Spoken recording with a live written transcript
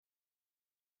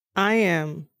I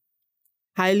am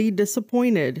highly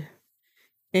disappointed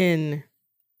in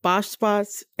Bosch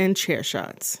Spots and Chair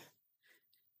Shots,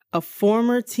 a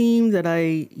former team that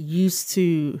I used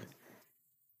to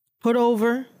put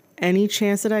over any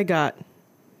chance that I got.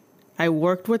 I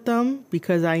worked with them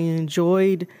because I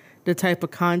enjoyed the type of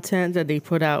content that they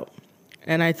put out.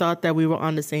 And I thought that we were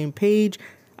on the same page.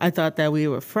 I thought that we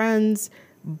were friends.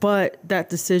 But that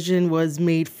decision was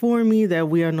made for me that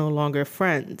we are no longer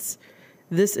friends.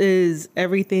 This is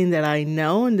everything that I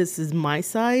know, and this is my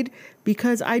side,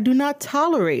 because I do not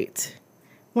tolerate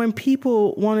when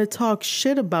people want to talk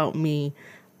shit about me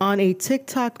on a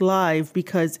TikTok live,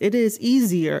 because it is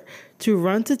easier to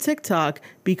run to TikTok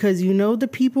because you know the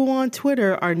people on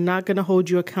Twitter are not going to hold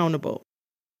you accountable.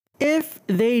 If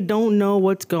they don't know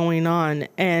what's going on,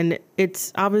 and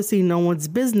it's obviously no one's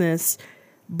business,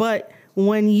 but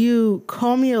when you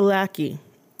call me a lackey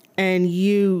and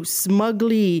you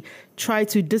smugly try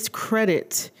to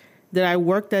discredit that I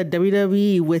worked at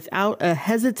WWE without a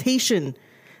hesitation,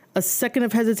 a second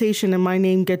of hesitation, and my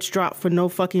name gets dropped for no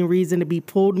fucking reason to be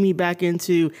pulled me back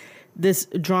into this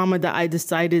drama that I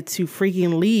decided to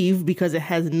freaking leave because it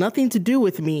has nothing to do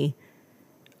with me.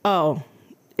 Oh,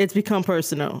 it's become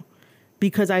personal.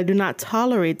 Because I do not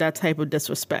tolerate that type of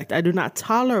disrespect. I do not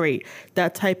tolerate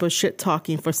that type of shit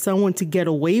talking for someone to get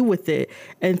away with it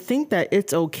and think that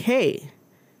it's okay.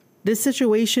 This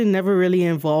situation never really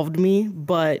involved me,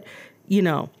 but,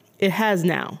 it has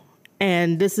now.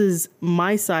 And this is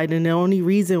my side, and the only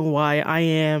reason why I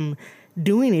am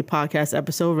doing a podcast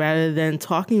episode rather than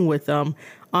talking with them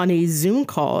on a Zoom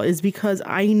call is because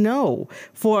I know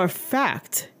for a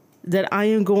fact that I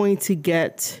am going to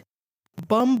get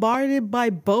bombarded by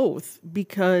both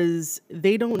because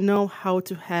they don't know how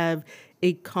to have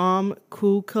a calm,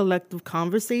 cool, collective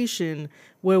conversation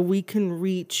where we can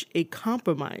reach a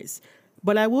compromise.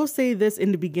 But I will say this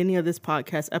in the beginning of this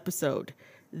podcast episode,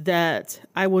 that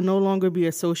I will no longer be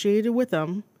associated with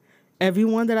them.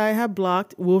 Everyone that I have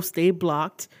blocked will stay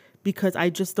blocked because I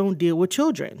just don't deal with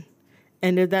children.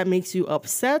 And if that makes you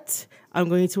upset, I'm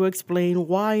going to explain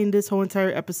why in this whole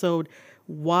entire episode,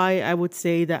 why I would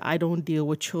say that I don't deal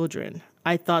with children.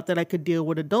 I thought that I could deal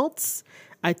with adults.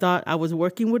 I thought I was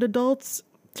working with adults.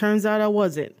 Turns out I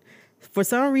wasn't. For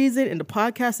some reason in the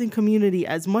podcasting community,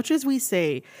 as much as we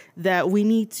say that we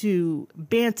need to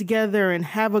band together and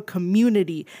have a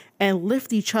community and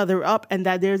lift each other up, and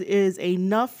that there is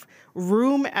enough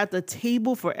room at the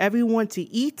table for everyone to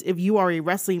eat if you are a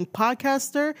wrestling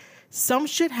podcaster, some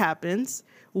shit happens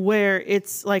where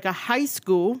it's like a high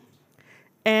school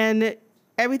and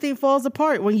everything falls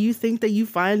apart when you think that you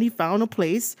finally found a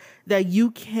place that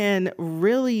you can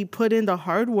really put in the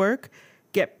hard work,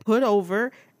 get put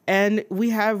over, and we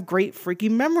have great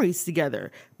freaking memories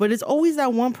together. But it's always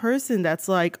that one person that's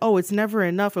like, oh, it's never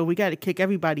enough and we got to kick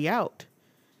everybody out.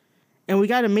 And we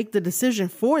got to make the decision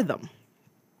for them.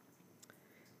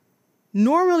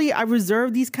 Normally, I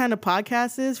reserve these kind of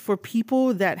podcasts for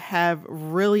people that have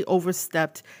really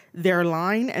overstepped their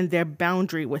line and their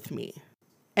boundary with me.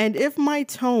 And if my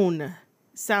tone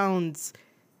sounds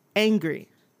angry,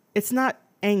 it's not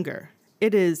anger.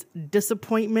 It is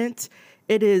disappointment.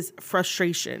 It is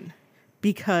frustration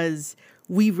because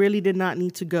we really did not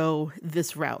need to go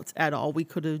this route at all. We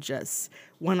could have just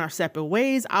went our separate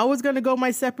ways. I was going to go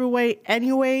my separate way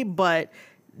anyway, but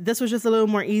this was just a little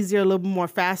more easier, a little bit more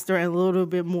faster, and a little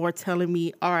bit more telling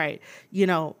me, all right,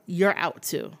 you're out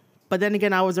too. But then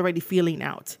again, I was already feeling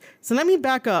out. So let me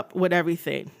back up with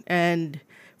everything. And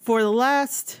for the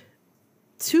last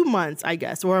 2 months, I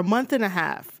guess, or a month and a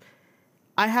half,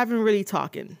 I haven't really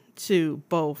talking to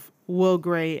both Will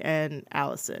Gray and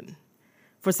Allison.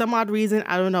 For some odd reason,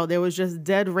 I don't know, there was just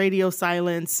dead radio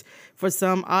silence. For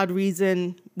some odd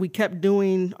reason, we kept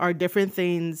doing our different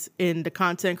things in the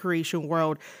content creation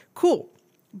world. Cool.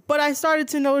 But I started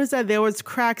to notice that there was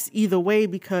cracks either way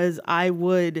because I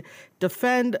would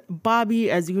defend Bobby,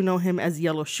 as you know him as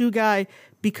Yellow Shoe Guy,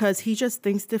 because he just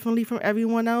thinks differently from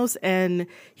everyone else and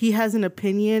he has an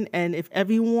opinion. And if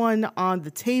everyone on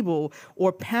the table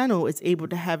or panel is able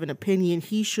to have an opinion,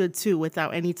 he should too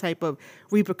without any type of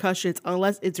repercussions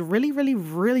unless it's really, really,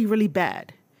 really, really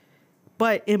bad.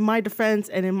 But in my defense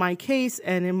and in my case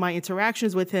and in my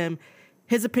interactions with him,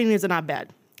 his opinions are not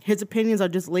bad. His opinions are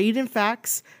just laid in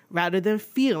facts rather than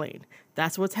feeling.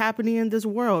 That's what's happening in this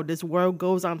world. This world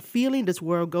goes on feeling. This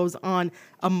world goes on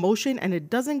emotion. And it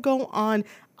doesn't go on,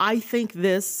 I think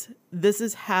this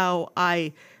is how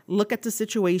I look at the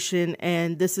situation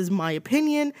and this is my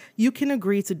opinion. You can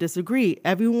agree to disagree.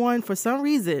 Everyone, for some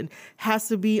reason, has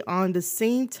to be on the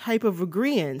same type of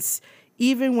agreeance,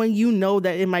 even when you know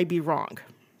that it might be wrong.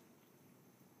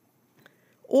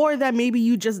 or that maybe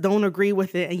you just don't agree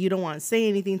with it and you don't want to say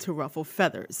anything to ruffle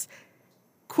feathers.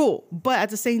 Cool. But at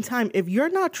the same time, if you're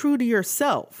not true to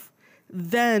yourself,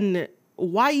 then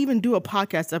why even do a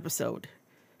podcast episode?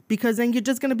 Because then you're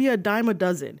just going to be a dime a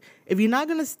dozen. If you're not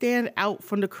going to stand out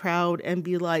from the crowd and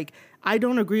be like, I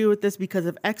don't agree with this because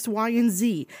of X, Y, and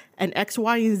Z, and X,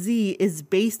 Y, and Z is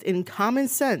based in common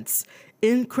sense,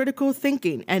 in critical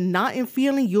thinking, and not in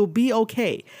feeling, you'll be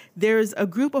okay. There's a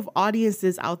group of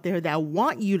audiences out there that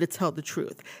want you to tell the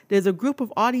truth. There's a group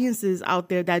of audiences out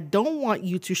there that don't want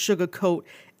you to sugarcoat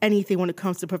anything when it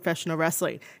comes to professional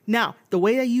wrestling. Now, the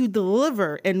way that you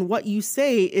deliver and what you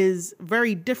say is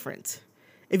very different.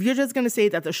 If you're just going to say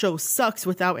that the show sucks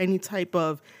without any type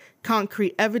of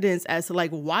concrete evidence as to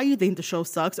like why you think the show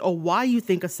sucks or why you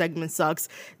think a segment sucks,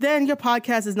 then your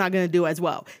podcast is not going to do as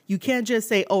well. You can't just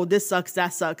say, oh, this sucks,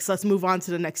 that sucks, let's move on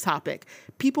to the next topic.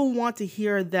 People want to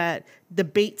hear that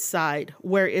debate side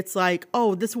where it's like,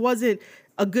 oh, this wasn't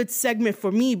a good segment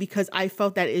for me because I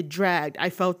felt that it dragged. I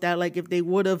felt that like if they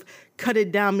would have cut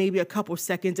it down maybe a couple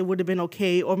seconds, it would have been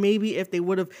okay. Or maybe if they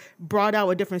would have brought out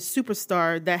a different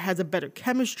superstar that has a better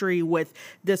chemistry with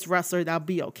this wrestler, that'll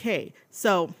be okay.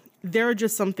 So there are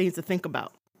just some things to think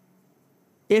about.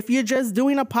 If you're just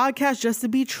doing a podcast just to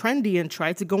be trendy and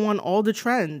try to go on all the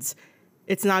trends,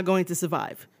 it's not going to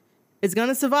survive. It's going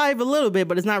to survive a little bit,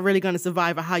 but it's not really going to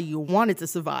survive how you want it to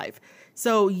survive.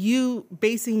 So you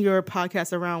basing your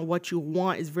podcast around what you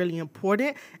want is really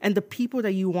important. And the people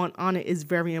that you want on it is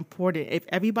very important. If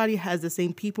everybody has the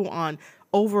same people on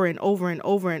over and over and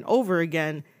over and over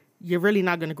again, you're really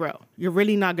not going to grow. You're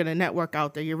really not going to network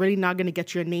out there. You're really not going to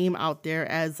get your name out there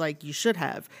as like you should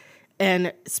have.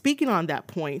 And speaking on that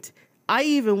point, I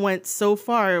even went so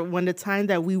far when the time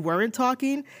that we weren't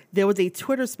talking, there was a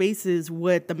Twitter Spaces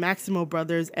with the Maximo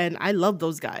brothers, and I love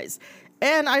those guys.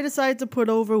 And I decided to put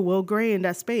over Will Gray in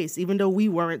that space, even though we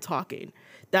weren't talking.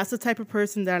 That's the type of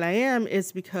person that I am,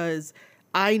 is because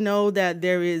I know that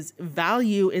there is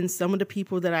value in some of the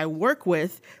people that I work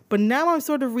with, but now I'm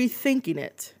sort of rethinking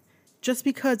it. Just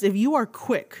because if you are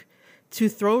quick to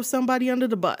throw somebody under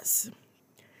the bus,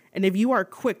 and if you are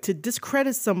quick to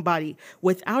discredit somebody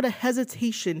without a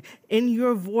hesitation in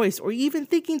your voice or even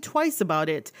thinking twice about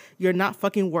it, you're not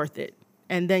fucking worth it.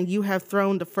 And then you have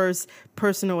thrown the first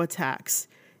personal attacks.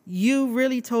 You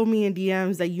really told me in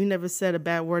DMs that you never said a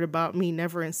bad word about me,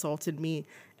 never insulted me.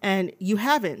 And you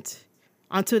haven't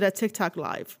until that TikTok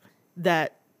live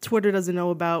that Twitter doesn't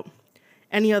know about,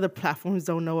 any other platforms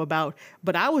don't know about.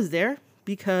 But I was there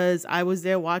because I was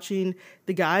there watching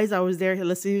the guys. I was there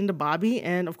listening to Bobby.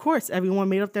 And of course, everyone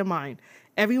made up their mind.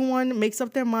 Everyone makes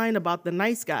up their mind about the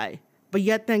nice guy, but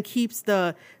yet then keeps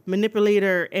the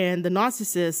manipulator and the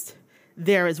narcissist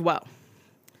there as well.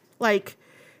 Like,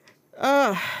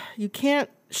 you can't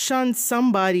shun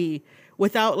somebody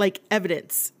without like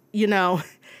evidence, you know?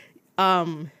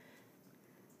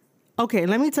 Okay,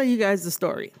 let me tell you guys the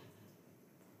story.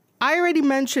 I already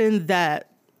mentioned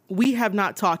that we have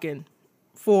not talking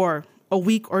for a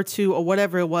week or two or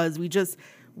whatever it was. We just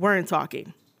weren't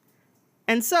talking.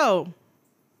 And so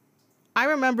I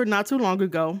remember not too long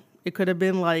ago, it could have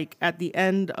been like at the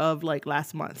end of like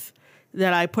last month,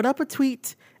 that I put up a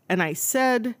tweet and I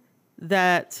said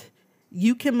that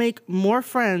you can make more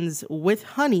friends with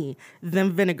honey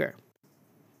than vinegar.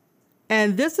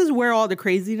 And this is where all the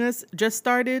craziness just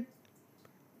started.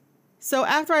 So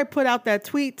after I put out that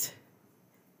tweet,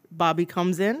 Bobby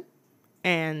comes in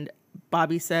and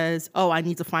Bobby says, oh, I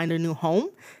need to find a new home.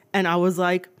 And I was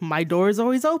like, my door is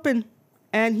always open.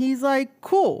 And he's like,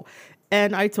 cool.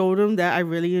 And I told him that I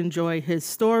really enjoy his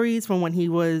stories from when he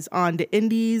was on the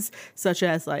indies, such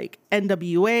as like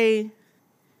NWA,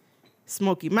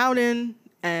 Smoky Mountain,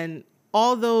 and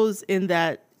all those in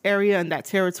that area and that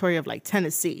territory of like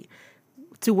Tennessee,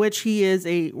 to which he is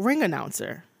a ring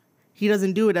announcer. He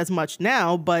doesn't do it as much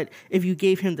now, but if you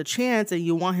gave him the chance and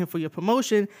you want him for your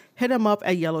promotion, hit him up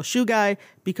at Yellow Shoe Guy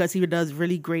because he does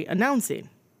really great announcing.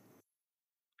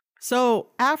 So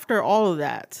after all of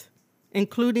that,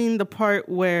 including the part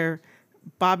where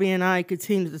Bobby and I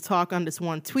continued to talk on this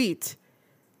one tweet,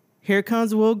 here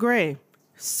comes Will Gray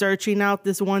searching out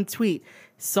this one tweet,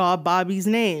 saw Bobby's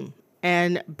name,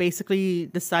 and basically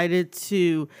decided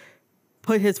to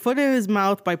put his foot in his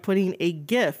mouth by putting a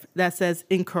GIF that says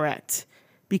incorrect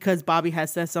because Bobby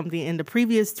has said something in the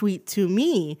previous tweet to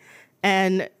me,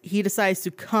 and he decides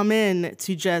to come in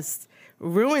to just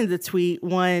ruin the tweet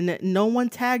when no one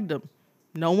tagged him.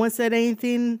 No one said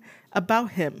anything about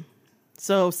him.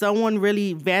 So someone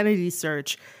really vanity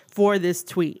searched for this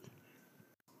tweet.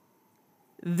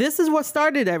 This is what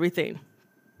started everything,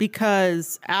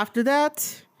 because after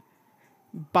that,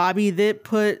 Bobby did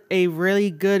put a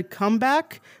really good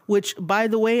comeback, which, by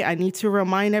the way, I need to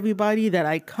remind everybody that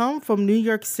I come from New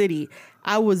York City.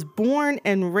 I was born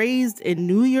and raised in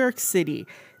New York City.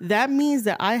 That means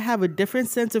that I have a different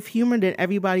sense of humor than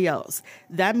everybody else.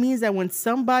 That means that when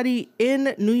somebody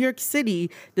in New York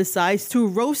City decides to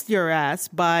roast your ass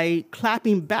by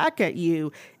clapping back at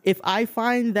you, if I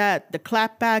find that the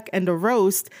clap back and the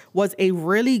roast was a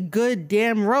really good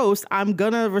damn roast, I'm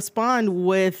gonna respond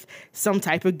with some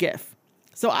type of gif.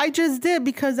 So I just did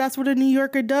because that's what a New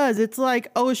Yorker does. It's like,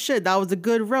 oh shit, that was a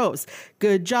good roast.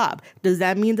 Good job. Does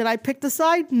that mean that I picked a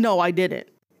side? No, I didn't.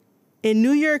 In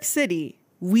New York City,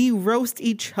 we roast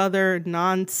each other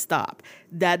nonstop.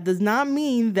 That does not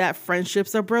mean that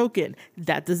friendships are broken.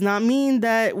 That does not mean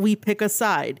that we pick a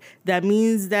side. That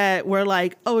means that we're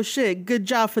like, oh shit, good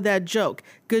job for that joke.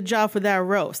 Good job for that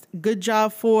roast. Good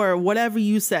job for whatever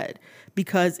you said.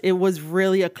 Because it was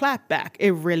really a clapback.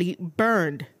 It really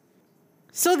burned.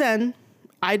 So then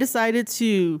I decided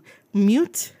to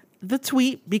mute the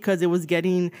tweet because it was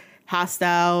getting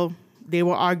hostile. They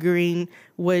were arguing,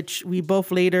 which we both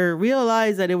later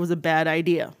realized that it was a bad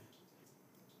idea.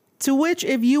 To which,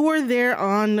 if you were there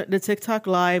on the TikTok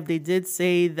live, they did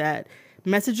say that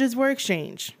messages were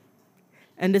exchanged.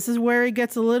 And this is where it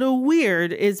gets a little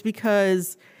weird, is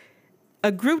because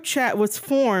a group chat was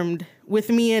formed with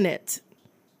me in it.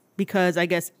 Because I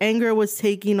guess anger was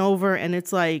taking over, and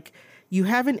it's like, you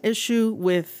have an issue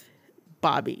with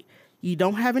Bobby. You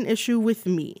don't have an issue with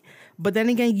me. But then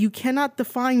again, you cannot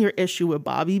define your issue with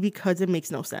Bobby because it makes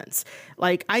no sense.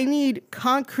 Like, I need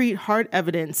concrete, hard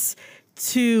evidence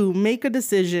to make a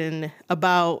decision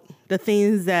about the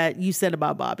things that you said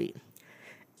about Bobby.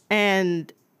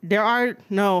 And there are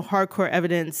no hardcore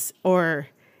evidence or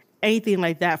anything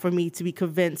like that for me to be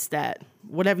convinced that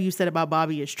whatever you said about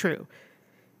Bobby is true.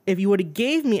 If you would have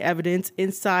gave me evidence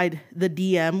inside the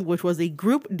DM, which was a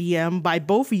group DM by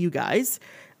both of you guys,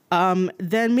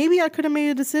 then maybe I could have made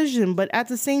a decision. But at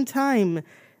the same time,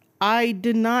 I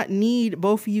did not need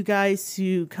both of you guys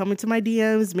to come into my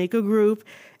DMs, make a group,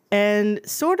 and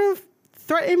sort of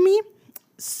threaten me,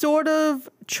 sort of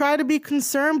try to be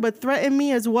concerned, but threaten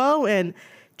me as well, and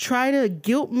try to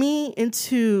guilt me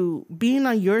into being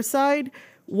on your side.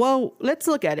 Well, let's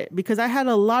look at it, because I had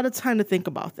a lot of time to think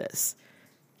about this.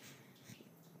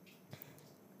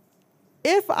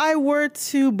 If I were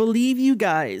to believe you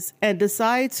guys and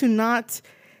decide to not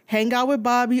hang out with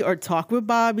Bobby or talk with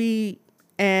Bobby,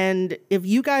 and if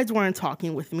you guys weren't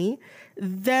talking with me,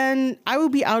 then I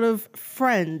would be out of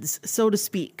friends, so to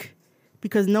speak,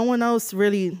 because no one else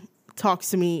really talks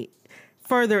to me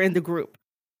further in the group.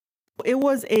 It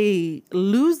was a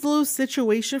lose-lose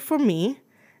situation for me,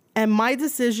 and my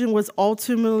decision was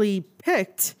ultimately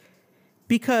picked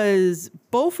because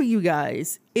both of you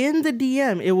guys in the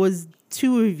DM, it was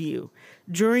two of you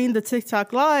during the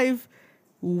TikTok live,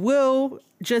 Will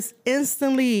just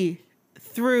instantly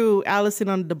threw Allison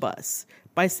under the bus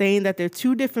by saying that they're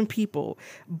two different people.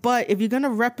 But if you're going to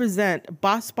represent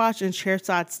Boss Botch and Chair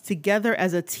Shots together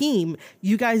as a team,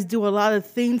 you guys do a lot of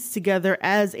things together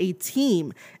as a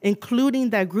team,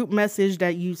 including that group message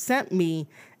that you sent me.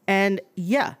 And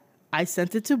yeah, I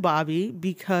sent it to Bobby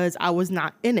because I was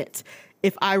not in it.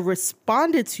 If I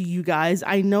responded to you guys,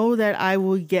 I know that I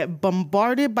would get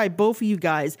bombarded by both of you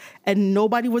guys and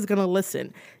nobody was going to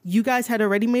listen. You guys had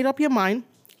already made up your mind.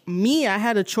 Me, I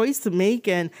had a choice to make,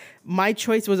 and my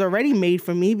choice was already made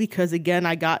for me because, again,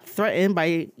 I got threatened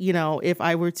by, if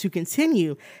I were to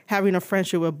continue having a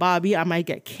friendship with Bobby, I might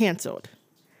get canceled.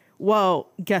 Well,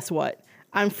 guess what?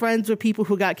 I'm friends with people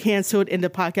who got canceled in the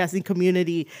podcasting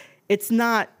community. It's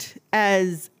not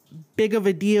as big of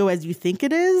a deal as you think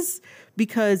it is,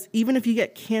 because even if you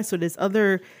get canceled, there's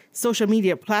other social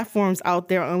media platforms out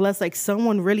there, unless like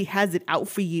someone really has it out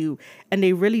for you and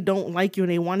they really don't like you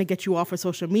and they want to get you off of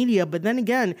social media. But then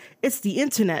again, it's the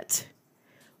internet.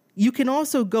 You can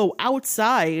also go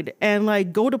outside and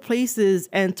like go to places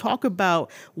and talk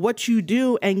about what you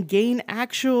do and gain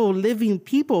actual living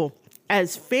people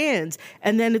as fans.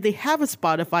 And then if they have a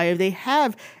Spotify, if they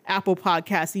have Apple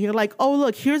Podcasts, and you're like, oh,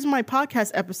 look, here's my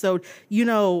podcast episode.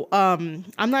 I'm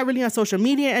not really on social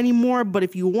media anymore, but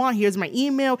if you want, here's my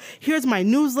email, here's my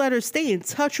newsletter. Stay in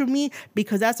touch with me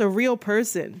because that's a real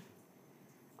person.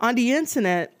 On the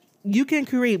internet, you can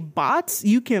create bots,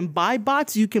 you can buy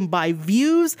bots, you can buy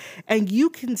views, and you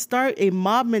can start a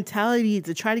mob mentality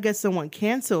to try to get someone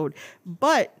canceled.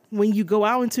 But when you go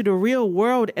out into the real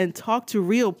world and talk to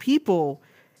real people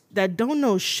that don't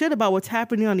know shit about what's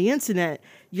happening on the internet,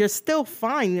 you're still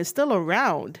fine, you're still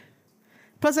around.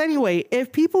 Plus, anyway,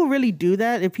 if people really do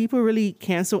that, if people really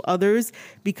cancel others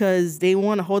because they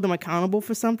want to hold them accountable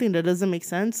for something that doesn't make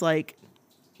sense, like,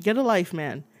 get a life,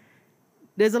 man.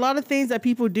 There's a lot of things that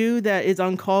people do that is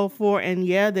uncalled for. And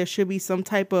yeah, there should be some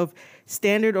type of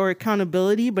standard or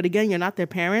accountability. But again, you're not their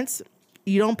parents.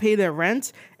 You don't pay their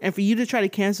rent. And for you to try to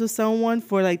cancel someone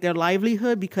for like their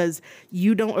livelihood because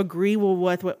you don't agree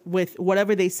with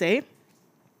whatever they say,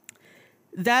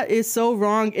 that is so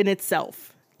wrong in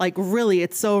itself. Like, really,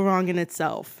 it's so wrong in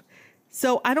itself.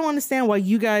 So I don't understand why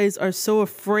you guys are so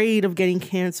afraid of getting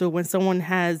canceled when someone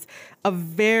has a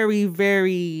very,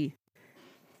 very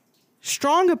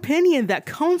strong opinion that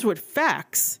comes with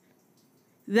facts,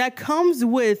 that comes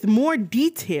with more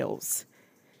details.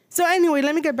 So anyway,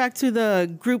 let me get back to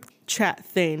the group chat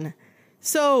thing.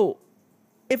 So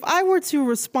if I were to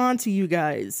respond to you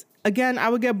guys, again, I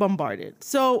would get bombarded.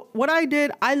 So what I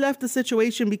did, I left the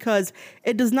situation because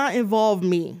it does not involve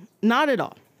me. Not at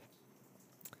all.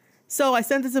 So I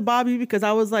sent it to Bobby because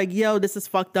I was like, yo, this is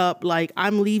fucked up. Like,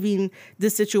 I'm leaving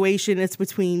this situation. It's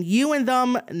between you and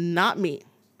them, not me.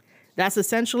 That's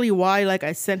essentially why, like,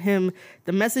 I sent him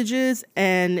the messages.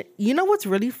 And you know what's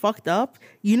really fucked up?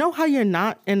 You know how you're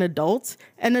not an adult?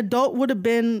 An adult would have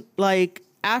been like,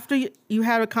 after you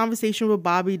had a conversation with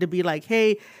Bobby to be like,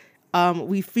 hey,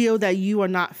 we feel that you are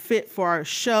not fit for our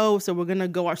show, so we're going to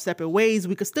go our separate ways.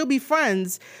 We could still be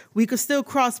friends. We could still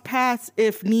cross paths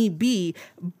if need be,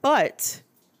 but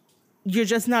you're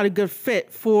just not a good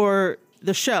fit for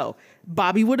the show.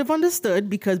 Bobby would have understood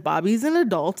because Bobby's an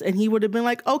adult, and he would have been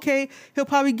like, okay, he'll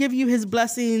probably give you his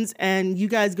blessings and you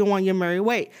guys go on your merry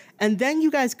way. And then you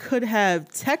guys could have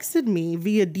texted me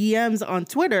via DMs on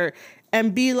Twitter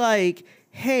and be like,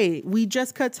 hey, we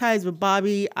just cut ties with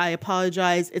Bobby. I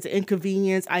apologize. It's an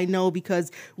inconvenience. I know because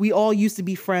we all used to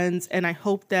be friends, and I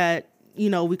hope that, you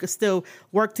know, we could still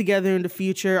work together in the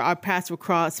future. Our paths will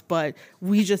cross, but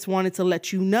we just wanted to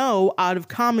let you know, out of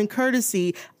common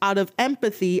courtesy, out of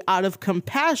empathy, out of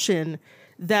compassion,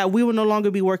 that we will no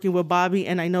longer be working with Bobby.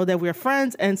 And I know that we're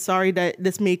friends, and sorry that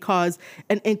this may cause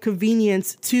an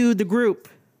inconvenience to the group.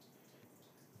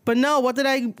 But no, what did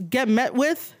I get met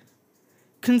with?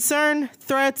 Concern,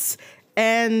 threats,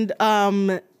 and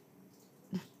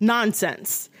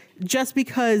nonsense. Just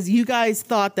because you guys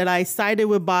thought that I sided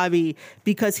with Bobby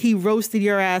because he roasted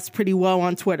your ass pretty well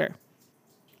on Twitter.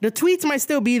 The tweets might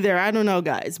still be there. I don't know,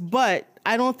 guys. But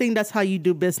I don't think that's how you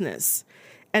do business.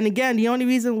 And again, the only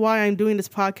reason why I'm doing this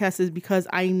podcast is because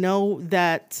I know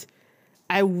that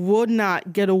I would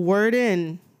not get a word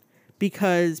in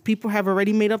because people have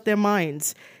already made up their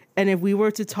minds. And if we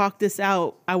were to talk this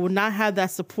out, I would not have that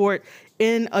support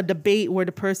in a debate where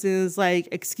the person is like,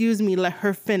 excuse me, let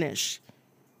her finish.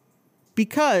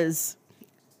 Because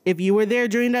if you were there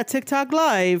during that TikTok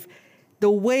live, the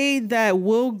way that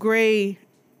Will Gray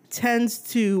tends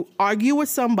to argue with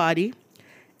somebody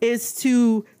is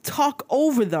to talk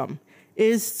over them,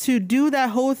 is to do that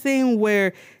whole thing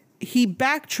where he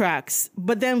backtracks,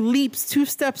 but then leaps 2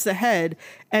 steps ahead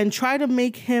and try to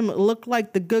make him look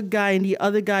like the good guy and the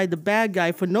other guy, the bad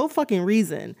guy, for no fucking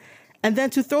reason. And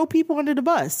then to throw people under the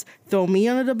bus, throw me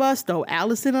under the bus, throw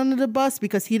Allison under the bus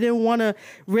because he didn't want to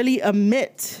really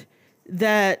admit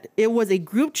that it was a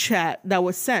group chat that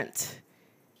was sent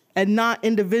and not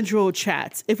individual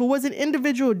chats. If it was an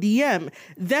individual DM,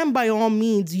 then by all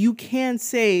means, you can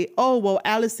say, oh, well,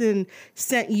 Allison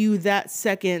sent you that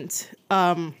second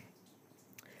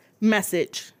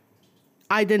message.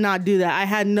 I did not do that. I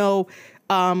had no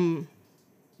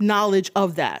knowledge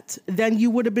of that. Then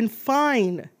you would have been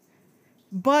fine.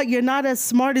 But you're not as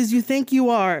smart as you think you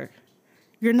are.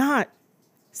 You're not.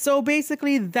 So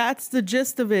basically, that's the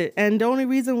gist of it. And the only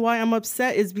reason why I'm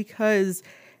upset is because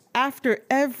after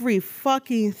every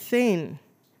fucking thing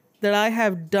that I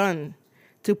have done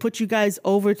to put you guys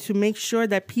over, to make sure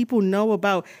that people know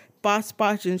about Boss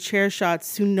Botch and Chair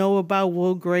Shots, to know about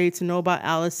Will Gray, to know about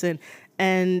Allison.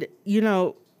 And, you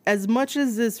know, as much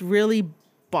as this really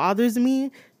bothers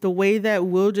me, the way that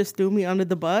Will just threw me under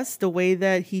the bus, the way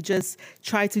that he just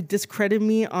tried to discredit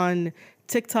me on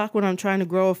TikTok when I'm trying to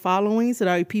grow a following so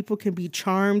that people can be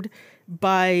charmed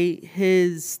by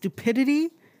his stupidity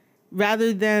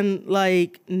rather than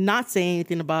like not saying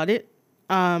anything about it.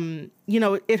 You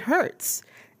know, it hurts.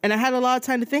 And I had a lot of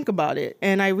time to think about it.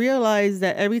 And I realized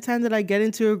that every time that I get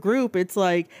into a group, it's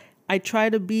like I try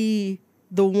to be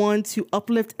the one to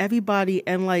uplift everybody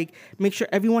and like make sure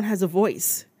everyone has a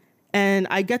voice. And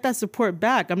I get that support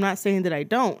back. I'm not saying that I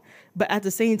don't. But at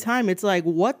the same time, it's like,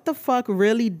 what the fuck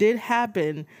really did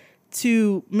happen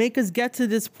to make us get to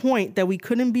this point that we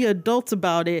couldn't be adults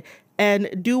about it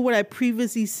and do what I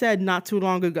previously said not too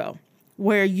long ago?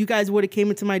 where you guys would have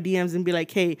came into my DMs and be like,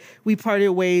 hey, we parted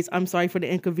ways. I'm sorry for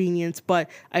the inconvenience, but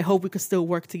I hope we could still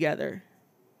work together.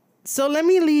 So let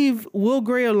me leave Will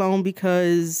Gray alone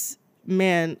because,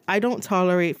 man, I don't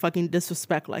tolerate fucking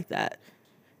disrespect like that.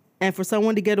 And for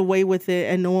someone to get away with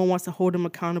it and no one wants to hold them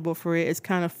accountable for it is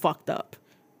kind of fucked up.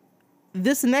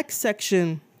 This next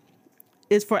section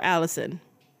is for Allison,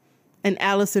 and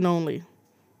Allison only.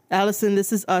 Allison,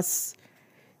 this is us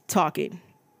talking.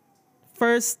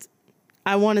 First,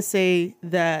 I want to say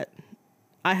that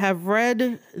I have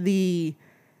read the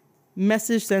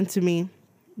message sent to me.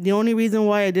 The only reason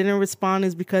why I didn't respond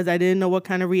is because I didn't know what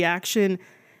kind of reaction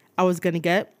I was going to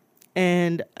get.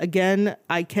 And again,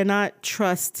 I cannot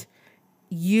trust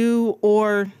you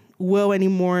or Will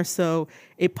anymore. So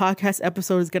a podcast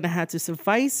episode is going to have to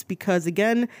suffice because,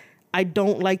 again, I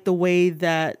don't like the way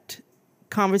that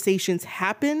conversations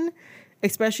happen,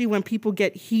 especially when people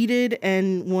get heated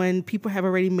and when people have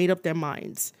already made up their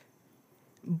minds.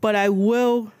 But I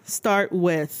will start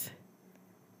with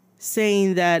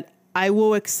saying that I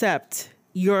will accept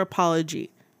your apology.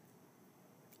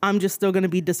 I'm just still going to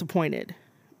be disappointed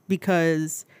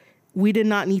because we did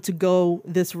not need to go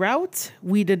this route.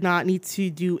 We did not need to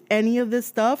do any of this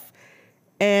stuff.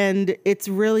 And it's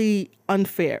really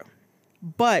unfair.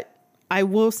 But I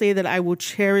will say that I will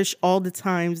cherish all the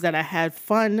times that I had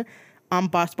fun on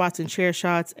Boss Spots and Chair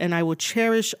Shots, and I will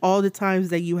cherish all the times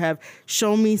that you have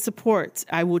shown me support.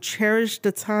 I will cherish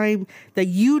the time that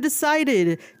you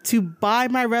decided to buy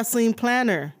my wrestling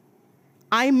planner.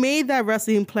 I made that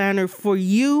wrestling planner for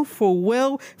you, for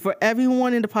Will, for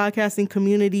everyone in the podcasting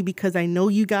community because I know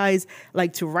you guys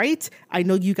like to write. I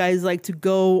know you guys like to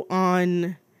go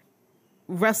on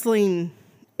wrestling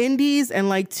indies and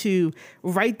like to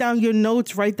write down your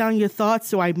notes, write down your thoughts.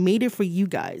 So I made it for you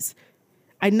guys.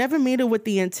 I never made it with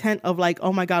the intent of like,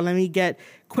 oh my God, let me get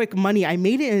quick money. I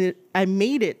made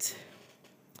it.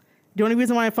 The only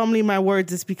reason why I'm fumbling my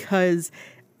words is because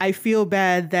I feel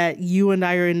bad that you and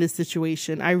I are in this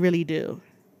situation. I really do.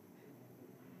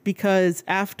 Because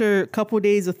after a couple of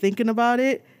days of thinking about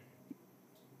it,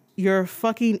 you're a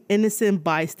fucking innocent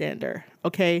bystander.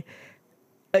 Okay.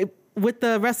 With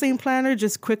the wrestling planner,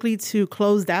 just quickly to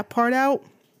close that part out,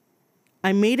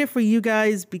 I made it for you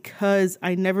guys because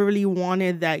I never really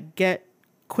wanted that get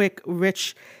quick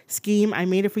rich scheme. I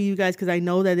made it for you guys because I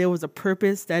know that there was a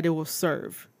purpose that it will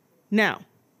serve. Now,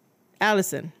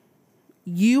 Allison,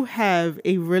 you have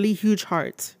a really huge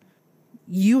heart.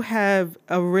 You have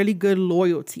a really good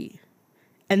loyalty.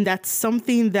 And that's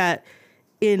something that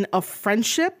in a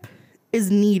friendship is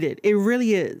needed. It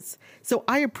really is. So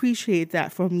I appreciate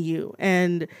that from you.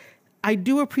 And I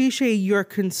do appreciate your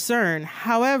concern.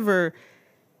 However,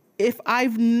 if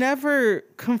I've never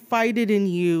confided in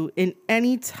you in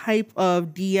any type of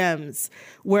DMs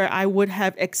where I would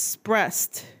have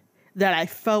expressed that I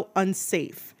felt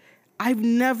unsafe, I've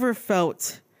never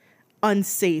felt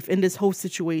unsafe in this whole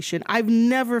situation. I've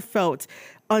never felt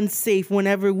unsafe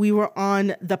whenever we were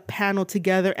on the panel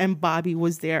together and Bobby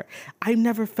was there. I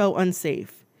never felt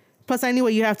unsafe. Plus,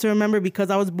 anyway, you have to remember, because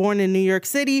I was born in New York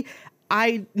City,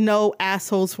 I know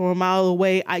assholes from a mile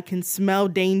away. I can smell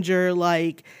danger.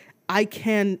 Like, I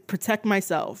can protect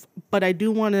myself. But I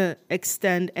do want to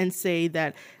extend and say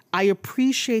that I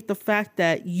appreciate the fact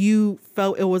that you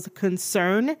felt it was a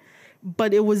concern,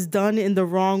 but it was done in the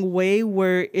wrong way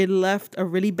where it left a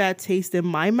really bad taste in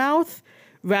my mouth,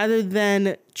 rather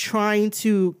than trying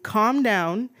to calm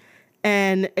down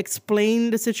and explain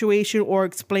the situation or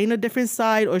explain a different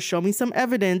side or show me some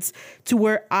evidence to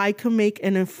where I can make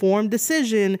an informed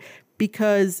decision,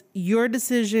 because your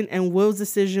decision and Will's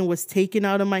decision was taken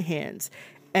out of my hands.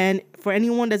 And for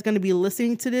anyone that's going to be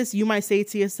listening to this, you might say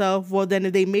to yourself, well, then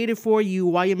if they made it for you,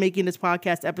 why you're making this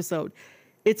podcast episode?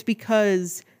 It's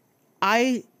because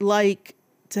I like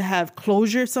to have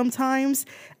closure sometimes.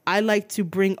 I like to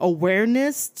bring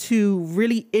awareness to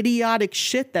really idiotic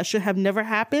shit that should have never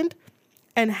happened,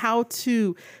 and how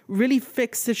to really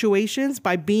fix situations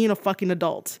by being a fucking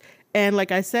adult. And like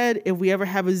I said, if we ever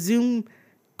have a Zoom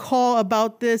call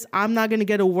about this, I'm not going to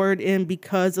get a word in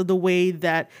because of the way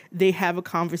that they have a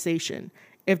conversation.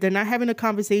 If they're not having a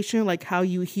conversation like how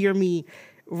you hear me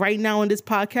right now on this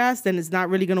podcast, then it's not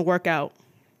really going to work out.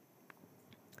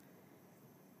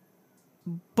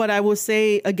 But I will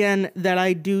say again that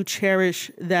I do cherish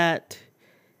that,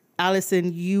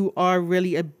 Allison, you are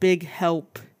really a big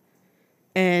help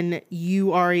and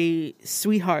you are a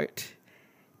sweetheart.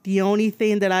 The only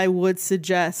thing that I would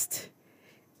suggest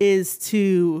is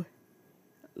to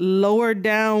lower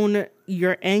down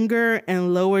your anger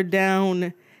and lower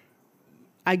down,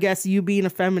 I guess, you being a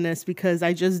feminist, because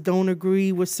I just don't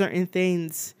agree with certain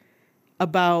things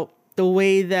about the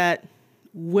way that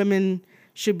women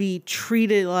should be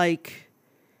treated like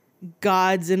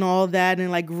gods and all that,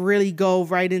 and like really go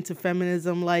right into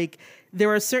feminism. Like, there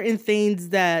are certain things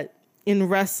that in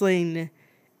wrestling,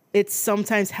 it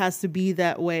sometimes has to be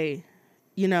that way,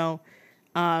 you know?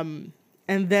 And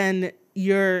then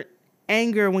your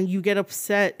anger, when you get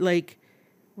upset, like,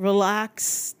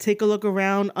 relax, take a look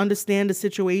around, understand the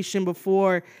situation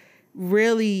before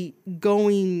really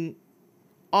going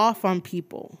off on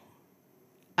people.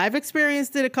 I've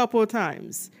experienced it a couple of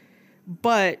times,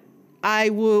 but I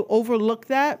will overlook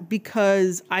that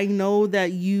because I know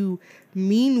that you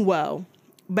mean well.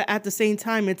 But at the same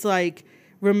time, it's like,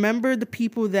 remember the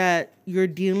people that you're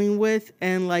dealing with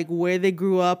and like where they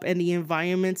grew up and the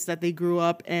environments that they grew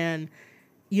up. And,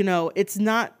 you know, it's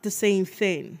not the same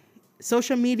thing.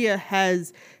 Social media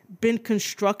has been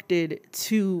constructed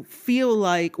to feel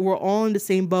like we're all in the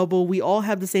same bubble. We all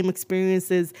have the same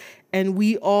experiences and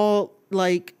we all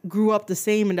like grew up the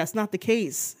same. And that's not the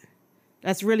case.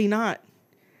 That's really not.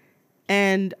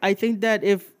 And I think that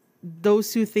if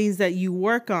those two things that you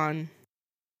work on,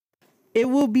 it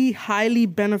will be highly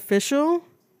beneficial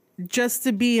just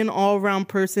to be an all-around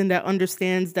person that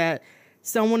understands that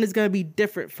someone is going to be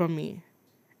different from me.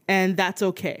 And that's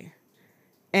okay.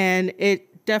 And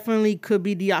it definitely could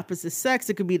be the opposite sex.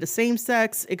 It could be the same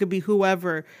sex. It could be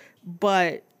whoever.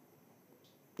 But,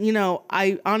 you know,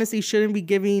 I honestly shouldn't be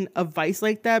giving advice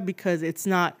like that because it's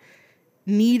not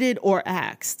needed or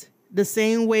asked. The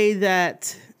same way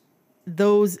that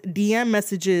those DM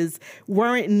messages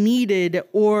weren't needed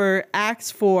or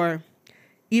asked for,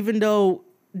 even though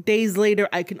days later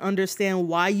I can understand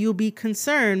why you'll be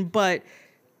concerned. But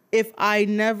if I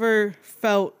never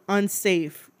felt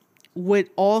unsafe with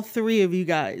all three of you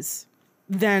guys,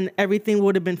 then everything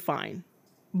would have been fine.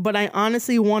 But I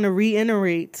honestly want to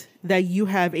reiterate that you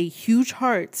have a huge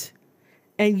heart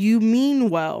and you mean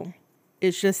well.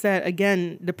 It's just that,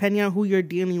 again, depending on who you're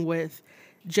dealing with,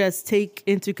 just take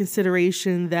into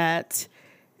consideration that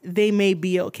they may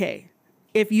be okay.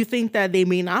 If you think that they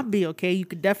may not be okay, you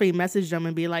could definitely message them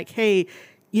and be like, hey,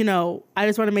 you know, I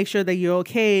just want to make sure that you're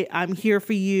okay. I'm here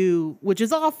for you, which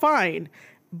is all fine.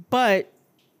 But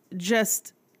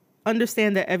just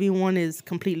understand that everyone is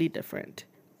completely different.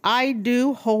 I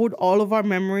do hold all of our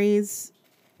memories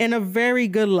in a very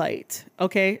good light,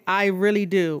 okay? I really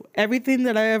do. Everything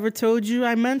that I ever told you,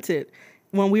 I meant it.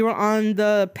 When we were on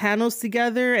the panels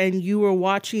together and you were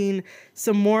watching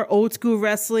some more old school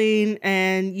wrestling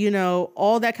and, you know,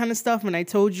 all that kind of stuff, and I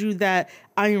told you that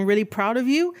I am really proud of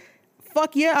you,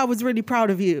 fuck yeah, I was really proud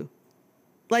of you.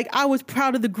 Like, I was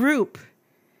proud of the group.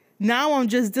 Now I'm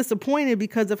just disappointed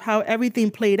because of how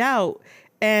everything played out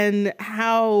and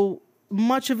how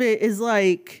much of it is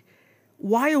like,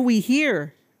 why are we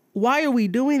here? Why are we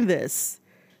doing this?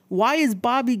 Why is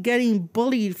Bobby getting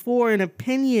bullied for an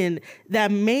opinion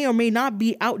that may or may not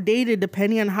be outdated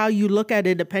depending on how you look at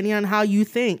it, depending on how you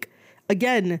think?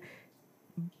 Again,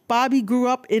 Bobby grew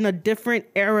up in a different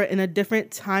era, in a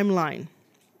different timeline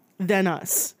than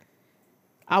us.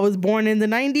 I was born in the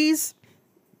 90s.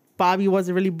 Bobby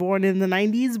wasn't really born in the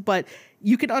 90s, but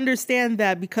you can understand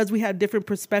that because we have different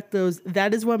perspectives,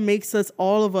 that is what makes us,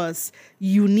 all of us,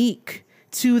 unique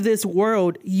to this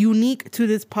world, unique to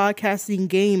this podcasting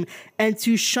game. And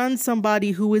to shun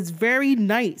somebody who is very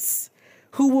nice,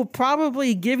 who will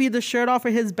probably give you the shirt off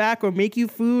of his back or make you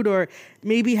food or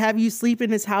maybe have you sleep in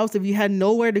his house if you had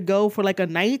nowhere to go for like a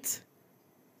night.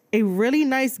 A really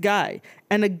nice guy,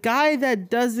 and a guy that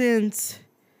doesn't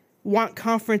want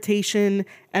confrontation,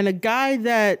 and a guy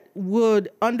that would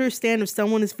understand if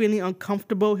someone is feeling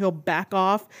uncomfortable, he'll back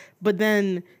off, but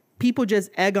then people just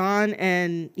egg on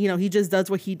and, you know, he just does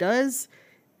what he does.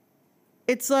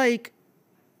 It's like,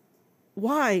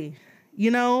 why?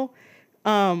 You know?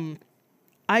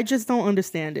 I just don't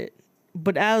understand it.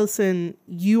 But Allison,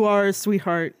 you are a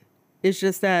sweetheart. It's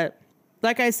just that,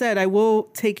 like I said, I will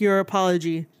take your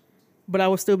apology, but I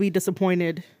will still be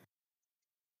disappointed.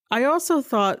 I also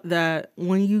thought that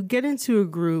when you get into a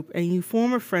group and you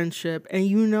form a friendship and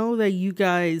you know that you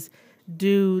guys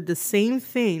do the same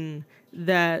thing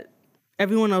that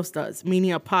everyone else does,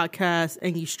 meaning a podcast,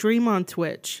 and you stream on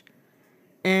Twitch.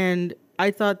 And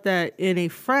I thought that in a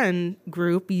friend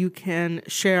group, you can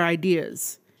share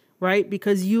ideas, right?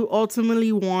 Because you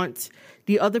ultimately want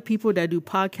the other people that do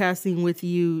podcasting with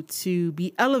you to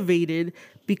be elevated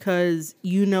because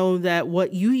you know that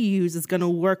what you use is going to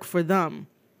work for them.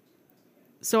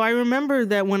 So I remember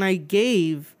that when I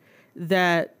gave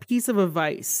that piece of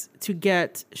advice to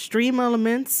get Stream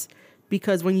Elements,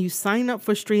 because when you sign up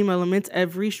for Stream Elements,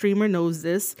 every streamer knows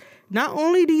this, not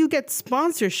only do you get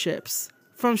sponsorships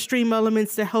from Stream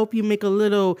Elements to help you make a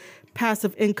little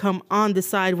passive income on the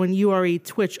side when you are a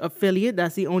Twitch affiliate.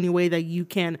 That's the only way that you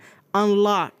can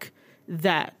unlock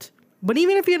that. But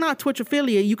even if you're not Twitch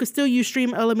affiliate, you can still use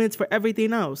Stream Elements for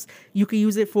everything else. You can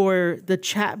use it for the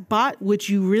chat bot, which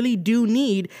you really do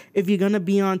need if you're going to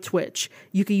be on Twitch.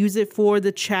 You can use it for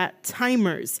the chat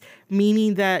timers,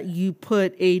 meaning that you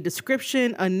put a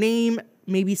description, a name,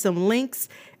 maybe some links,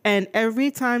 and every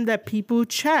time that people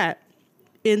chat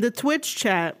in the Twitch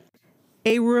chat,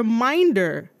 a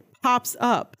reminder pops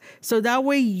up. So that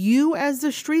way you as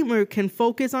the streamer can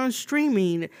focus on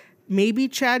streaming, maybe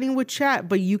chatting with chat,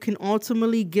 but you can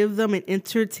ultimately give them an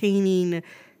entertaining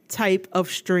type of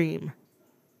stream.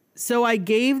 So I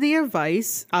gave the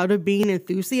advice out of being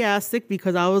enthusiastic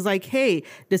because I was like, hey,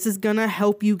 this is going to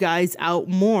help you guys out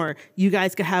more. You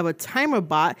guys can have a timer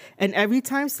bot, and every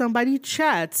time somebody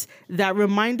chats, that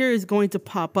reminder is going to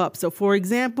pop up. So for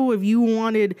example, if you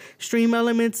wanted Stream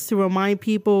Elements to remind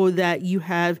people that you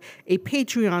have a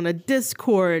Patreon, a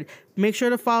Discord, make sure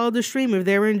to follow the stream if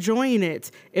they're enjoying it.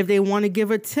 If they want to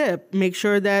give a tip, make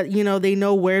sure that, they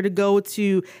know where to go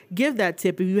to give that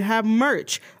tip. If you have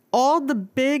merch, all the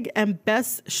big and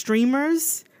best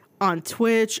streamers on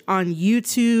Twitch, on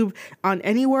YouTube, on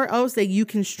anywhere else that you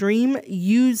can stream,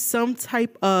 use some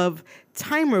type of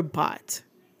timer bot.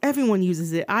 Everyone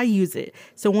uses it. I use it.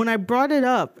 So when I brought it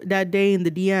up that day in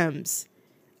the DMs,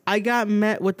 I got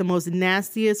met with the most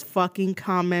nastiest fucking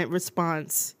comment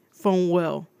response from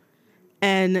Will.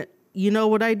 And you know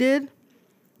what I did?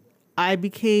 I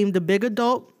became the big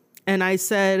adult and I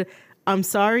said, I'm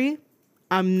sorry.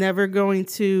 I'm never going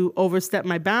to overstep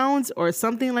my bounds or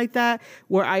something like that,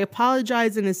 where I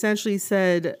apologized and essentially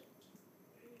said,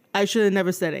 I should have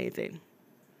never said anything.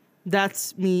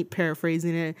 That's me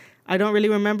paraphrasing it. I don't really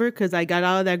remember because I got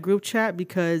out of that group chat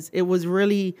because it was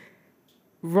really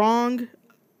wrong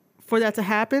for that to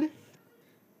happen.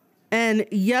 And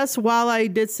yes, while I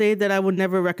did say that I would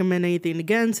never recommend anything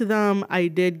again to them, I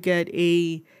did get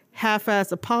a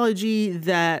half-assed apology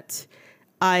that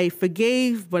I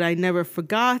forgave, but I never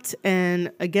forgot.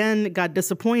 And again, got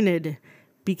disappointed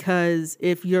because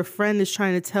if your friend is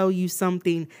trying to tell you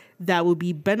something that would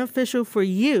be beneficial for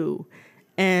you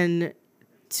and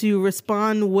to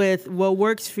respond with what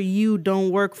works for you don't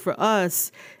work for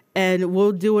us and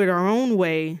we'll do it our own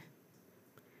way,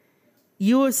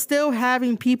 you are still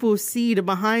having people see the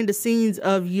behind the scenes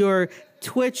of your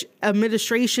Twitch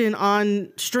administration on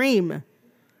stream.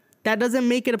 That doesn't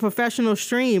make it a professional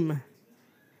stream.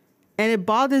 And it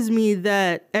bothers me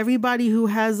that everybody who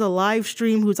has a live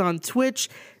stream who's on Twitch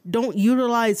don't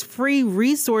utilize free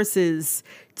resources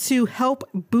to help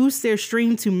boost their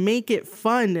stream to make it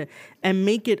fun and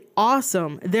make it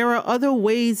awesome. There are other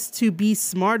ways to be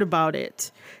smart about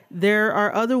it. There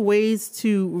are other ways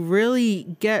to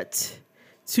really get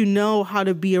to know how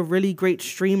to be a really great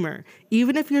streamer.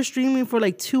 Even if you're streaming for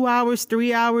like 2 hours,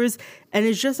 3 hours, and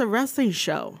it's just a wrestling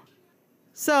show.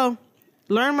 So,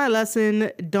 learn my lesson.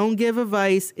 Don't give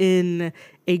advice in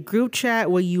a group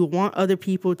chat where you want other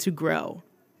people to grow.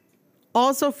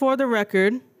 Also, for the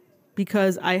record,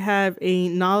 because I have a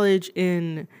knowledge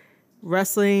in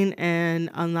wrestling and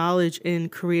a knowledge in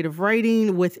creative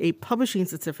writing with a publishing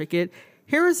certificate,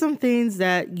 here are some things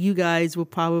that you guys will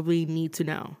probably need to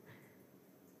know.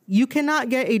 You cannot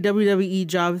get a WWE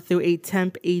job through a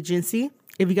temp agency.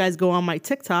 If you guys go on my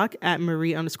TikTok at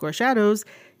Marie_Shadows,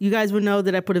 you guys would know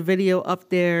that I put a video up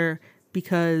there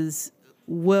because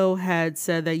Will had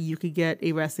said that you could get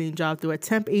a wrestling job through a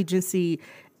temp agency,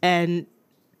 and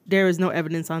there is no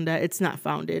evidence on that. It's not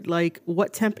founded. Like,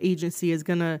 what temp agency is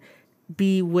going to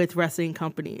be with wrestling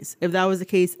companies? If that was the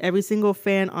case, every single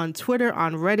fan on Twitter,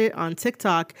 on Reddit, on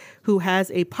TikTok who has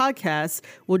a podcast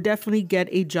will definitely get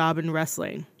a job in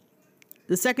wrestling.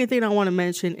 The second thing I want to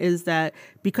mention is that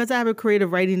because I have a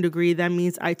creative writing degree, that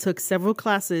means I took several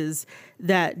classes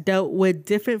that dealt with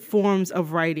different forms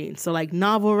of writing. So like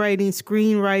novel writing,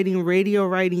 screenwriting, radio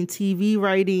writing, TV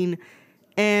writing,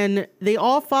 and they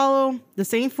all follow the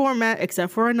same format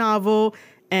except for a novel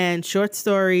and short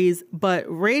stories. But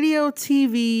radio,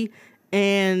 TV,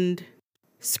 and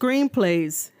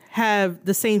screenplays have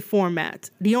the same format.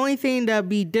 The only thing that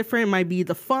be different might be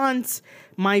the fonts,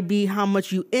 might be how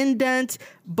much you indent,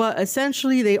 but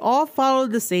essentially they all follow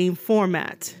the same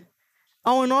format.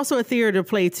 Oh, and also a theater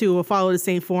play too will follow the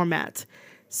same format.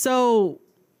 So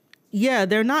yeah,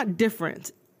 they're not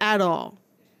different at all.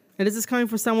 And this is coming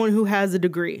from someone who has a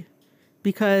degree,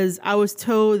 because I was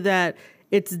told that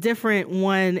it's different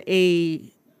when a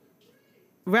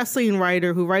wrestling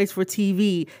writer who writes for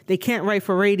TV, they can't write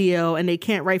for radio and they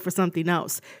can't write for something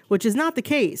else, which is not the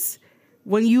case.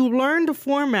 When you learn the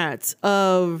formats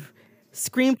of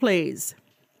screenplays,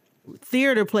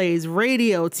 theater plays,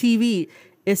 radio, TV.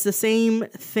 It's the same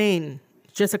thing.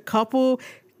 Just a couple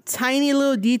tiny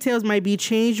little details might be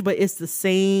changed, but it's the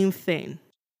same thing.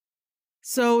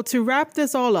 So to wrap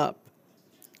this all up,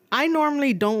 I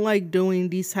normally don't like doing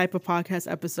these type of podcast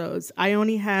episodes. I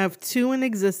only have 2 in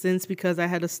existence because I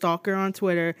had a stalker on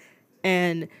Twitter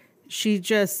and she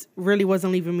just really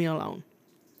wasn't leaving me alone.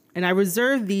 And I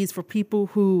reserve these for people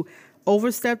who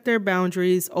overstep their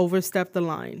boundaries, overstep the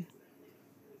line.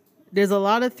 There's a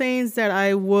lot of things that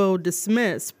I will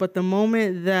dismiss, but the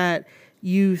moment that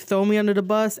you throw me under the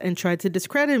bus and try to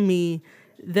discredit me,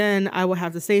 then I will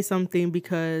have to say something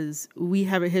because we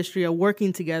have a history of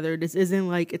working together. This isn't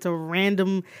like it's a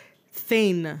random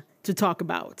thing to talk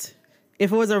about.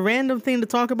 If it was a random thing to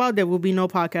talk about, there will be no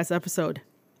podcast episode.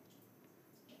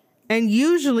 And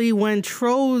usually when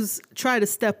trolls try to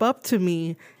step up to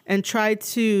me and try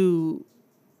to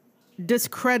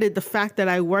discredit the fact that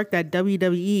I worked at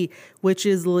WWE, which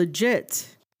is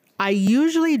legit, I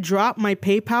usually drop my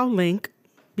PayPal link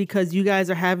because you guys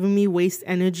are having me waste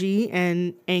energy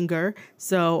and anger.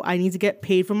 So I need to get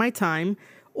paid for my time.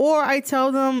 Or I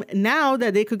tell them now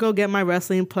that they could go get my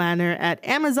wrestling planner at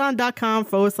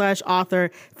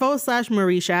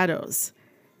amazon.com/author/Marie Shadows.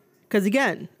 Because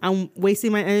again, I'm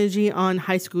wasting my energy on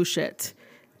high school shit.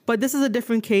 But this is a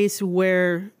different case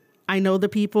where I know the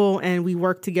people and we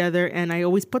work together and I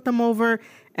always put them over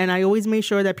and I always make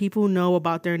sure that people know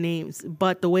about their names.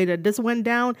 But the way that this went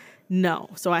down, no.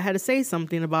 So I had to say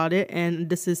something about it, and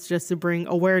this is just to bring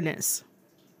awareness.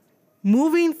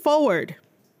 Moving forward,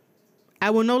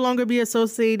 I will no longer be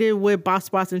associated with Boss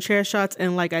Spots and Chair Shots.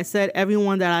 And like I said,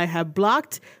 everyone that I have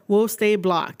blocked will stay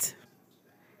blocked.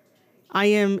 I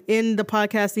am in the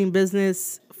podcasting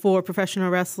business for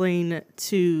professional wrestling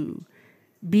to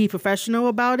be professional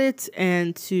about it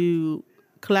and to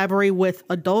collaborate with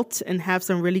adults and have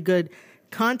some really good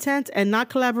content and not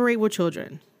collaborate with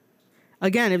children.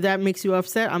 Again, if that makes you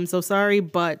upset, I'm so sorry,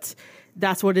 but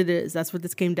that's what it is. That's what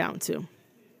this came down to.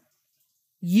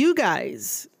 You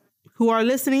guys who are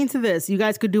listening to this, you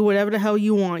guys could do whatever the hell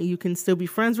you want. You can still be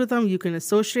friends with them. You can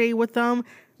associate with them.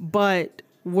 But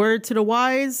word to the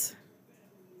wise,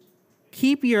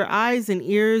 keep your eyes and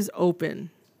ears open.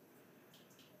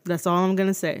 That's all I'm going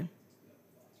to say.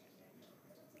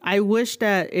 I wish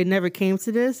that it never came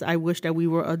to this. I wish that we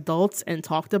were adults and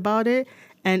talked about it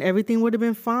and everything would have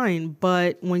been fine.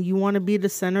 But when you want to be the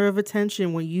center of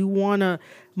attention, when you want to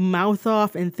mouth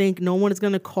off and think no one is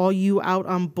going to call you out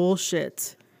on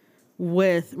bullshit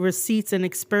with receipts and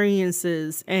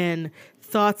experiences and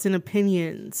thoughts and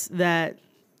opinions that,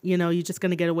 you know, you're just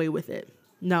going to get away with it.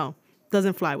 No,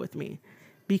 doesn't fly with me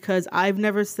because I've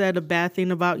never said a bad thing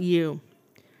about you.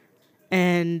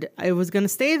 And it was going to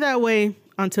stay that way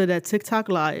until that TikTok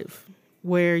live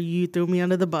where you threw me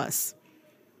under the bus.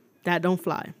 That don't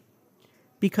fly.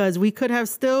 Because we could have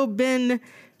still been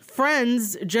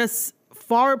friends, just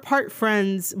far apart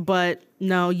friends, but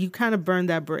no, you kind of burned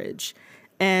that bridge.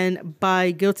 And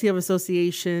by guilty of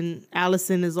association,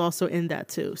 Allison is also in that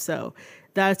too. So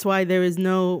that's why there is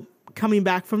no coming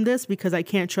back from this because I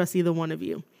can't trust either one of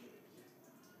you.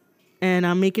 And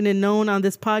I'm making it known on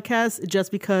this podcast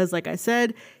just because, like I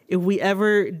said, if we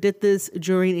ever did this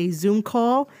during a Zoom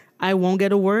call, I won't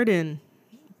get a word in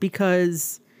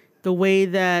because the way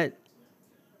that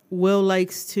Will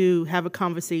likes to have a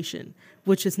conversation,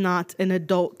 which is not an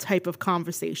adult type of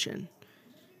conversation.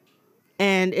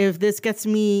 And if this gets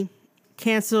me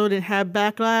canceled and have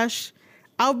backlash,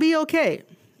 I'll be okay.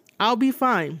 I'll be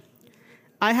fine.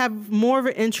 I have more of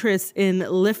an interest in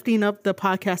lifting up the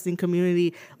podcasting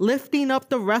community, lifting up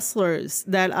the wrestlers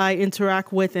that I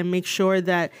interact with and make sure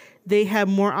that they have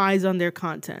more eyes on their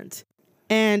content.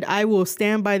 And I will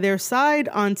stand by their side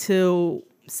until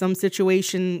some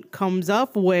situation comes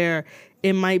up where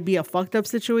it might be a fucked up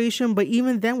situation. But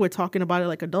even then, we're talking about it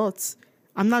like adults.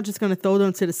 I'm not just going to throw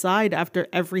them to the side after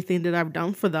everything that I've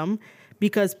done for them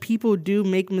because people do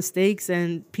make mistakes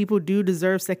and people do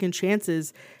deserve second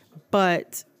chances.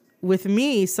 But with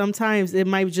me, sometimes it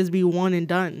might just be one and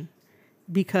done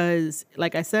because,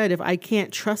 like I said, if I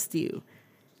can't trust you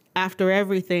after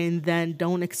everything, then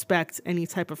don't expect any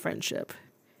type of friendship.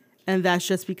 And that's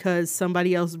just because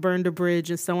somebody else burned a bridge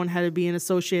and someone had to be an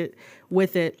associate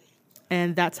with it.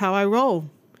 And that's how I roll.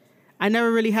 I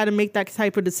never really had to make that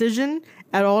type of decision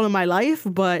at all in my life,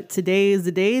 but today is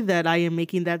the day that I am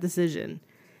making that decision.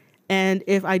 And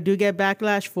if I do get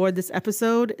backlash for this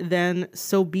episode, then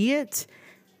so be it.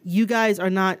 You guys are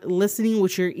not listening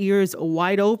with your ears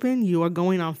wide open. You are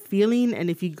going on feeling. And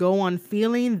if you go on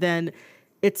feeling, then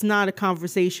it's not a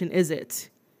conversation, is it?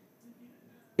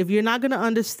 if you're not going to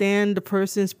understand the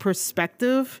person's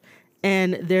perspective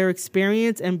and their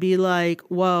experience and be like,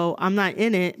 well, I'm not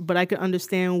in it, but I can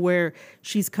understand where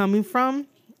she's coming from,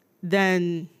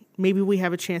 then maybe we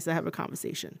have a chance to have a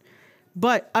conversation.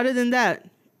 But other than that,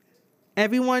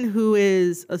 everyone who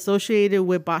is associated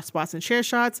with Boss Spots and Chair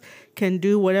Shots can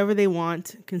do whatever they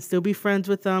want, can still be friends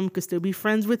with them, can still be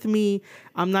friends with me.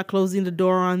 I'm not closing the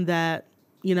door on that.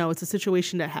 You know, it's a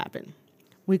situation that happened.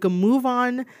 We can move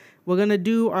on. We're going to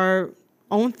do our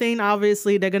own thing,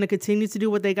 obviously. They're going to continue to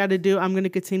do what they got to do. I'm going to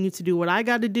continue to do what I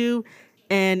got to do.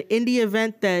 And in the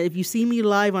event that if you see me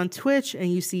live on Twitch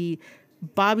and you see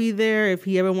Bobby there, if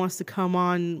he ever wants to come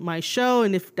on my show,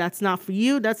 and if that's not for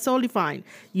you, that's totally fine.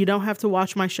 You don't have to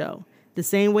watch my show. The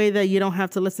same way that you don't have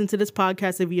to listen to this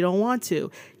podcast if you don't want to.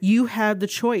 You have the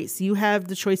choice. You have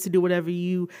the choice to do whatever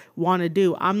you want to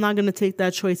do. I'm not going to take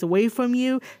that choice away from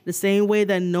you the same way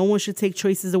that no one should take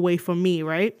choices away from me,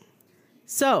 right?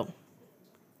 So,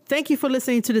 thank you for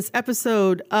listening to this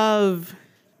episode of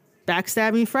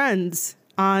Backstabbing Friends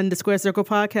on the Square Circle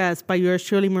Podcast by yours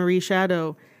truly, Marie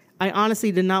Shadow. I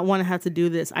honestly did not want to have to do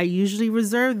this. I usually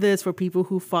reserve this for people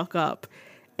who fuck up.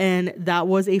 And that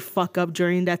was a fuck up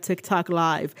during that TikTok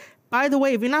live. By the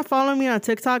way, if you're not following me on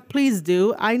TikTok, please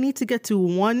do. I need to get to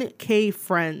 1K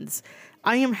friends.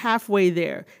 I am halfway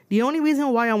there. The only reason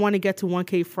why I want to get to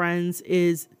 1K friends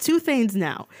is two things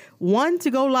now. One, to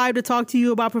go live to talk to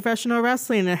you about professional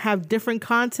wrestling and have different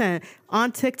content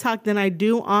on TikTok than I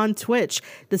do on Twitch.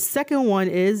 The second one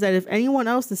is that if anyone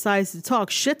else decides to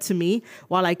talk shit to me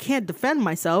while I can't defend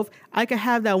myself, I can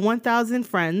have that 1,000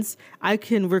 friends. I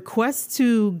can request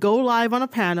to go live on a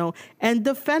panel and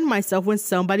defend myself when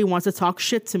somebody wants to talk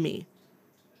shit to me.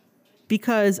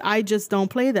 Because I just don't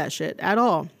play that shit at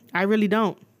all. I really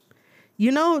don't.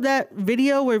 You know that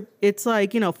video where it's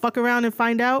like, fuck around and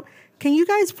find out? Can you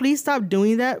guys please stop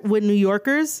doing that with New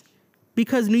Yorkers?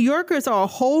 Because New Yorkers are a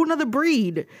whole nother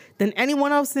breed than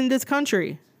anyone else in this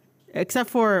country. Except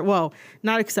for, well,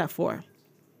 not except for.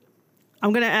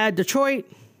 I'm going to add Detroit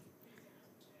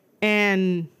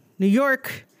and New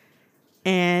York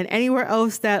and anywhere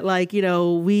else that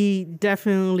we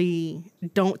definitely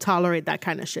don't tolerate that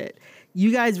kind of shit.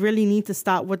 You guys really need to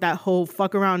stop with that whole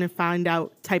fuck around and find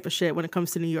out type of shit when it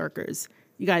comes to New Yorkers.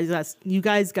 You guys got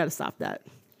to stop that.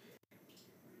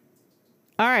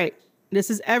 All right. This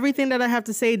is everything that I have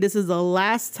to say. This is the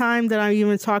last time that I'm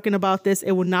even talking about this.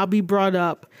 It will not be brought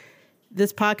up.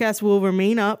 This podcast will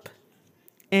remain up.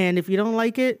 And if you don't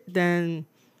like it, then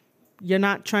you're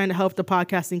not trying to help the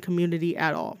podcasting community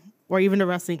at all, or even the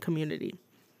wrestling community.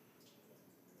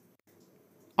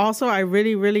 Also, I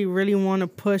really, really, really want to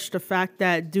push the fact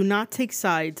that do not take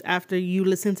sides after you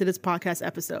listen to this podcast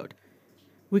episode.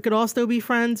 We could all still be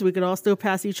friends. We could all still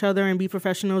pass each other and be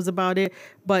professionals about it.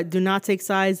 But do not take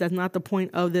sides. That's not the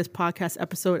point of this podcast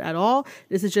episode at all.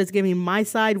 This is just giving my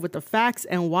side with the facts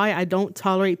and why I don't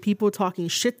tolerate people talking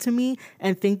shit to me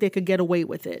and think they could get away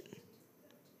with it.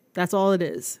 That's all it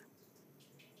is.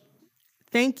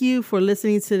 Thank you for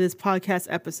listening to this podcast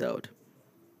episode.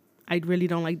 I really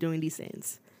don't like doing these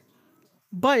things.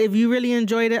 But if you really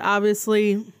enjoyed it,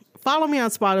 obviously, follow me on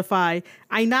Spotify.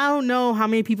 I now know how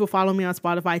many people follow me on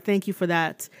Spotify. Thank you for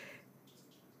that.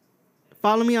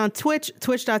 Follow me on Twitch,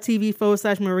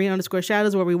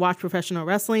 twitch.tv/Marie_Shadows, where we watch professional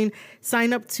wrestling.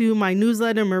 Sign up to my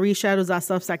newsletter,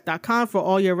 marieshadows.substack.com, for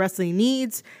all your wrestling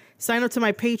needs. Sign up to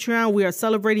my Patreon. We are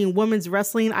celebrating women's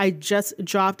wrestling. I just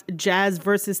dropped Jazz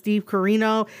versus Steve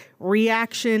Corino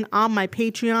reaction on my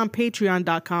Patreon,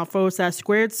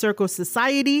 patreon.com/Squared Circle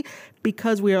Society,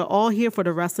 because we are all here for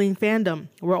the wrestling fandom.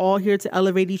 We're all here to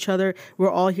elevate each other.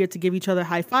 We're all here to give each other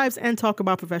high fives and talk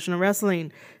about professional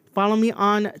wrestling. Follow me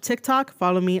on TikTok.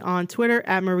 Follow me on Twitter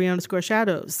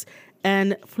 @Marie_Shadows.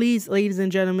 And please, ladies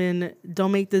and gentlemen,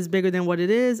 don't make this bigger than what it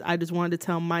is. I just wanted to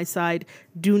tell my side.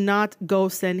 Do not go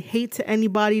send hate to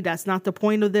anybody. That's not the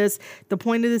point of this. The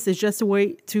point of this is just a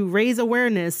way to raise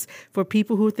awareness for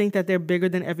people who think that they're bigger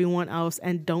than everyone else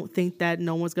and don't think that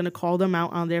no one's going to call them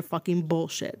out on their fucking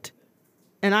bullshit.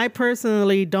 And I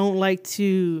personally don't like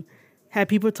to have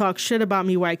people talk shit about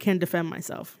me where I can't defend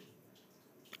myself.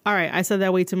 All right, I said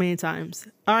that way too many times.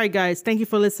 All right, guys, thank you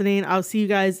for listening. I'll see you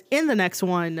guys in the next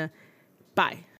one. Bye.